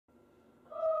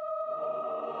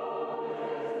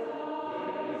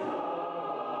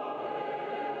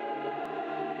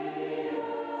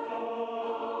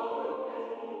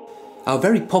Our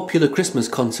very popular Christmas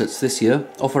concerts this year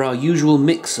offer our usual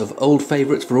mix of old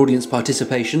favourites for audience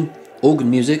participation, organ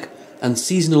music and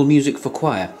seasonal music for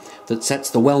choir that sets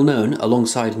the well-known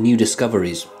alongside new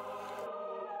discoveries.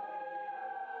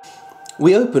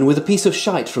 We open with a piece of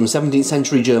Scheidt from 17th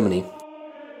century Germany.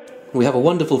 We have a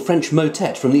wonderful French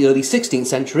motet from the early 16th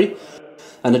century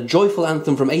and a joyful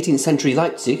anthem from 18th century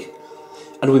Leipzig,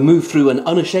 and we move through an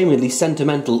unashamedly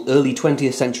sentimental early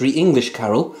 20th century English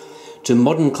carol to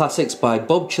modern classics by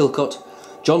Bob Chilcott,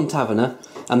 John Tavener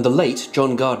and the late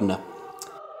John Gardiner.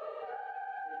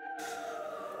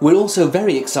 We're also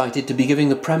very excited to be giving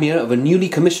the premiere of a newly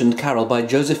commissioned carol by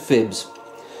Joseph Phibbs.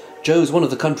 Joe's one of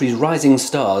the country's rising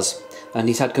stars, and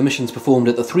he's had commissions performed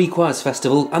at the Three Choirs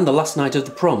Festival and the last night of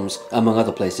the Proms, among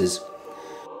other places.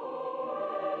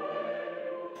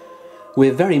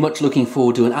 We're very much looking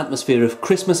forward to an atmosphere of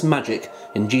Christmas magic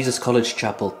in Jesus College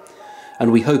Chapel,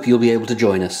 and we hope you'll be able to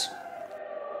join us.